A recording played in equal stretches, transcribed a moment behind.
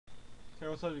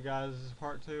what's up, you guys? This is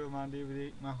part 2 of my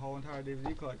DVD, my whole entire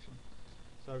DVD collection.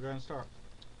 So go ahead and start.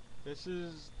 This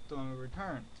is the one we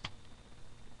returned.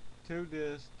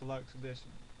 2-disc deluxe edition,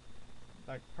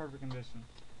 like perfect condition.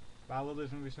 But I love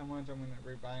this movie so much, I'm gonna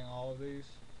be buying all of these.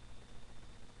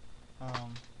 I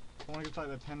want to get like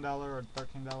the $10 or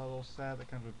 $13 little set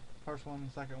that comes with the first one,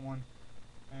 the second one,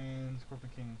 and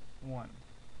Scorpion King 1.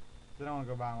 Then I want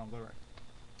to go buy them on Blu-ray.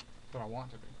 That's what I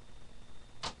want to do.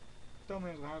 Don't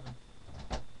mean it's gonna happen.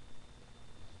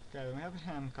 Okay, then we have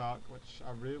Hancock, which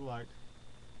I really liked.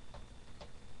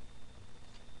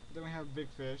 Then we have Big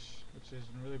Fish, which is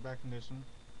in really bad condition,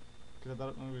 because I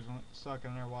thought the movie was going to suck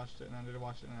and I never watched it, and I did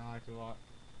watch it and I liked it a lot.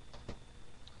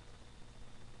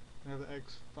 We have the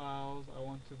X-Files, I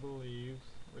Want to Believe,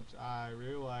 which I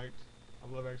really liked. I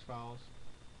love X-Files.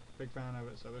 Big fan of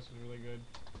it, so this is really good.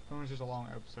 It was just a long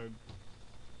episode.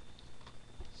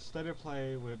 State of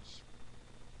Play, which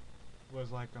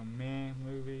was like a meh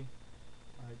movie.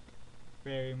 Like,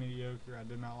 very mediocre. I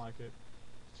did not like it.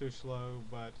 It's too slow,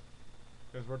 but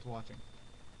it was worth watching.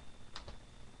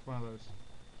 It's one of those.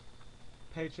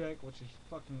 Paycheck, which is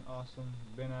fucking awesome.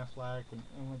 Ben Affleck and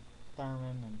Uma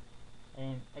Thurman and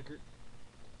Aaron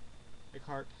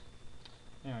Eckhart.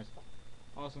 Anyways,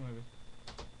 awesome movie.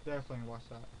 Definitely watch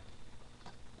that.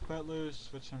 Footloose,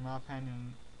 which in my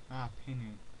opinion,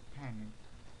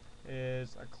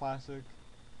 is a classic.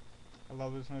 I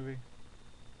love this movie.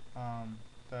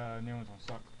 The new ones don't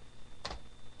suck.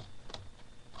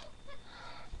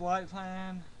 Flight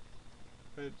Plan,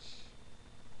 which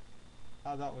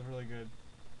I thought was really good.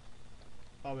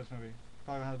 Love this movie.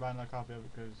 Probably gonna have to buy another copy of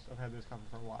it because I've had this copy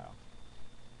for a while.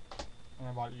 And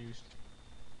I bought it used.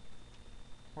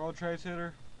 World Trade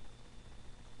Center.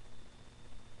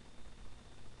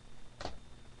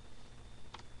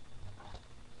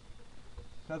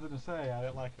 Nothing to say, I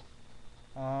didn't like it.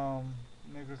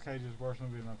 Nicolas Cage's worst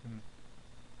movie in my opinion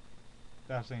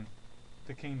that I've seen.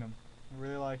 The Kingdom. I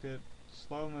really liked it.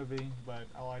 Slow movie, but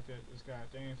I liked it. It's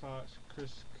got Jamie Foxx,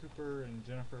 Chris Cooper, and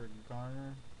Jennifer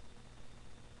Garner.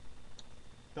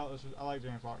 I like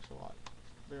Jamie Foxx a lot. I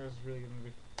think this is a really good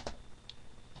movie.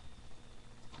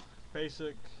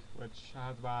 Basic, which I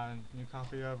have to buy a new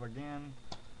copy of again,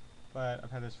 but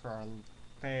I've had this for a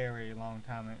very long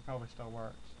time and it probably still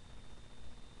works.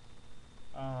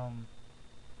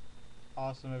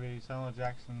 Awesome movie. Samuel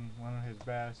Jackson, one of his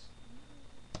best.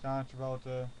 John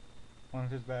Travolta, one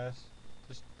of his best.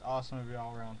 Just awesome movie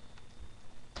all around.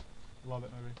 Love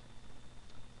that movie.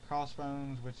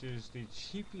 Crossbones, which is the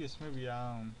cheapest movie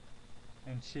I own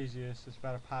and cheesiest. It's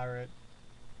about a pirate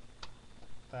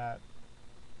that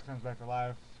comes back to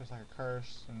life just like a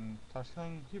curse and starts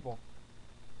killing people.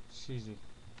 Cheesy.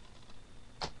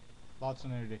 Lots of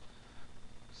nudity.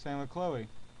 Same with Chloe.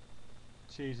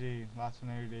 Cheesy, lots of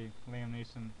nudity. Liam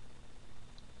Neeson.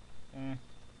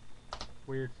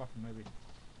 Weird fucking movie.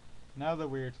 Another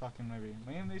weird fucking movie.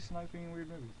 Liam Neeson likes being in weird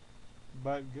movies.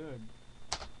 But good.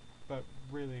 But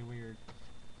really weird.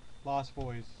 Lost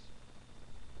Boys.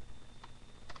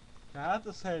 I have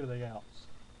to say anything else.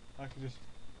 I'm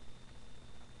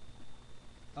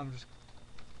just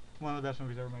one of the best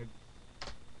movies ever made.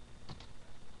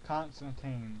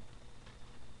 Constantine.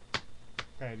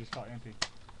 Okay, it just felt empty.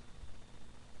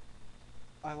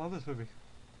 I love this movie.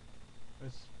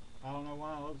 I don't know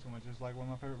why I love it so much. It's like one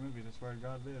of my favorite movies. I swear to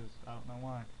God it is. I don't know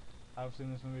why. I've seen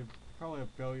this movie probably a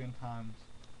billion times.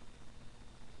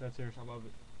 That's serious. I love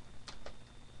it.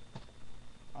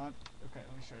 Okay,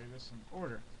 let me show you this in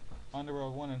order.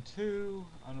 Underworld 1 and 2.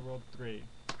 Underworld 3.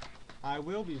 I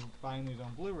will be buying these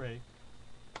on Blu-ray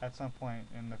at some point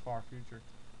in the far future.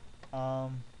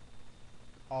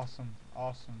 Awesome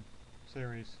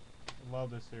series.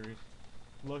 Love this series.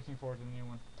 Looking forward to the new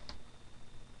one.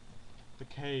 The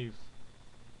Cave.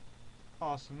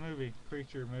 Awesome movie.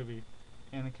 Creature movie.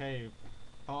 In a cave.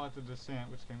 I like The Descent,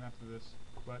 which came after this.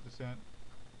 But Descent,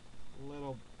 a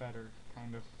little better,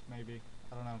 kind of, maybe.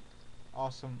 I don't know.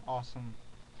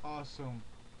 Awesome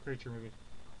creature movie.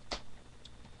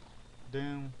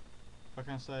 Doom. What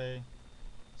can I say?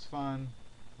 It's fun.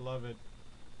 Love it.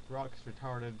 The Rock is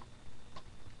retarded.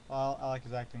 I like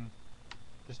his acting.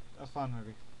 Just a fun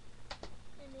movie.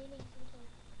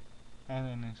 And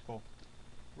the ending's cool.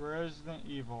 Resident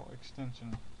Evil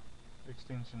Extinction.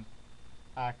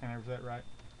 I can never say it right.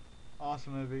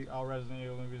 Awesome movie. All Resident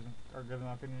Evil movies are good in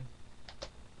my opinion.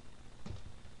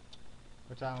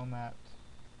 Which I own that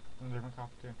in a different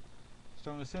copy too.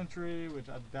 Stone of the Century, which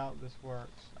I doubt this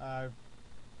works. I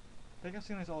think I've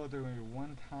seen this all the way through maybe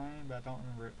one time, but I don't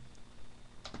remember it.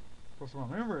 Of course, I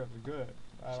remember it was good,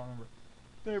 but I don't remember it.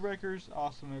 Daybreakers,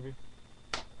 awesome movie.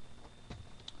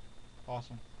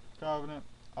 Awesome. Covenant,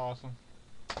 awesome.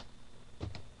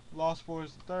 Lost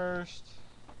Boys Thirst.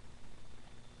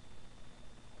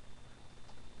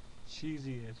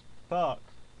 Cheesy as fuck,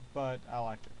 but I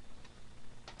like it.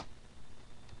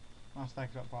 I'll stack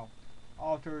it up problem.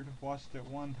 Altered, watched it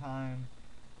one time.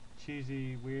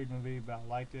 Cheesy, weird movie, but I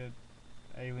liked it.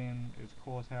 Alien is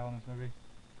cool as hell in this movie.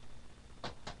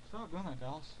 Stop doing that,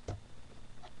 Dallas.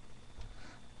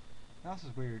 Dallas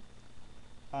is weird.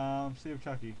 Sea of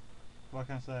Chucky. What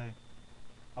can I say?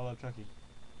 I love Chucky.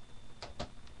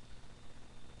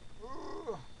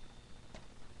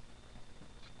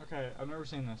 Okay, I've never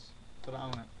seen this, but I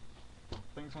own it. I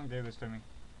think someone gave this to me.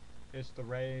 It's the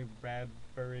Ray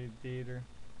Bradbury Theater.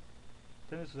 I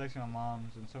think this was actually my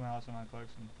mom's and somehow else in my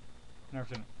collection. Never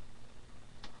seen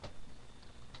it.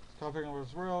 Topic over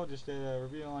this world, just did a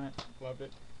review on it. Loved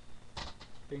it.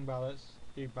 Think about this.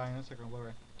 Keep buying this like on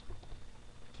Blu-ray.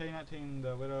 K-19,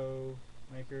 The Widow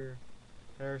Maker,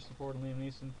 Harrison Ford and Liam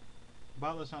Neeson.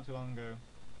 Bought this not too long ago.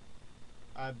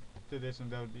 I did this in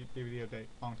DVD update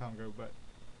a long time ago, but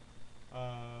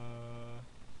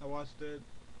I watched it.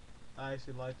 I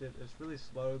actually liked it. It's really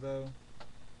slow though.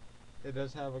 It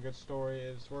does have a good story.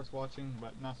 It's worth watching,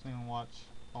 but not something to watch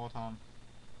all the time.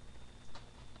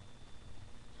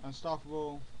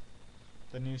 Unstoppable,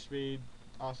 The New Speed,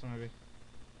 awesome movie.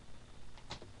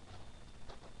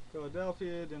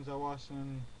 Philadelphia, Denzel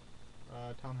Washington,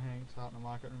 Tom Hanks, I don't know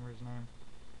why I couldn't remember his name.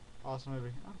 Awesome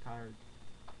movie. I'm tired.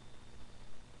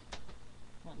 I'm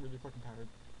not really fucking tired.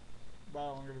 But I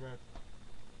don't want to go to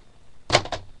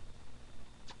bed.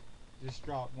 Just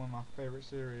dropped one of my favorite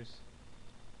series,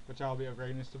 which I'll be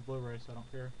upgrading this to Blu-ray, so I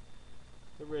don't care.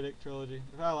 The Riddick trilogy.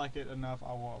 If I like it enough,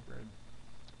 I will upgrade.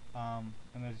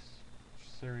 And this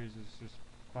series is just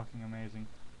fucking amazing.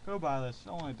 Go buy this.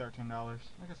 Only $13. I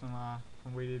got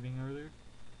some weed eating earlier.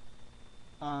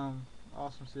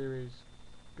 Awesome series.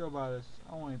 Go buy this.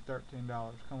 Only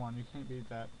 $13. Come on, you can't beat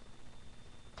that.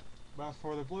 But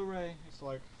for the Blu-ray, it's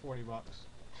like 40 bucks.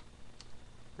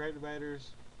 Great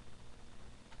Debaters.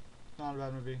 Not a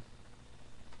bad movie.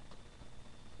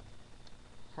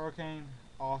 Hurricane,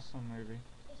 awesome movie.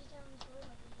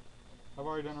 I've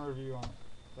already done a review on it.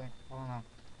 I don't know.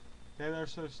 They're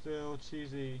so still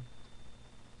cheesy,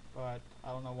 but I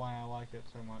don't know why I like it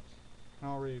so much.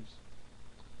 Mel Reeves.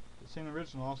 It's seen the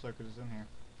original also because it's in here.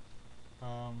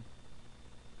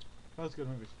 Those good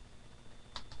movies.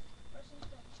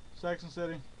 Sex and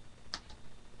City.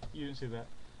 You didn't see that.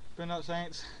 Midnight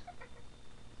Saints.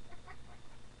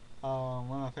 One of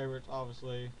my favorites,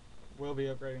 obviously. We'll be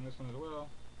upgrading this one as well.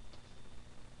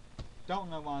 Don't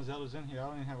know why Zelda's in here. I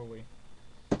don't even have a Wii.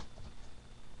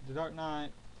 The Dark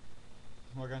Knight.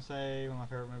 What can I say? One of my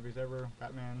favorite movies ever.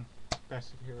 Batman.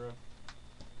 Best hero.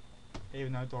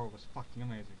 Even though Thor was fucking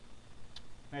amazing.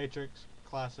 Matrix.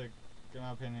 Classic. In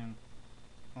my opinion.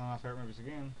 One of my favorite movies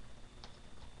again.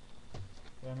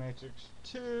 Then Matrix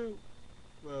 2.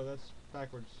 Well, that's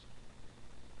backwards.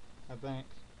 I think.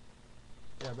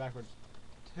 Yeah, backwards.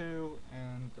 2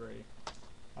 and 3.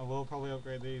 I will probably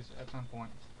upgrade these at some point.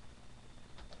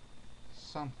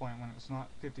 Some point when it's not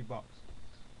 50 bucks.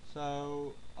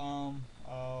 So,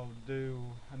 I'll do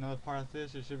another part of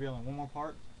this. It should be only one more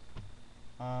part.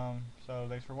 So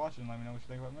thanks for watching. Let me know what you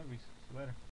think about movies. See you later.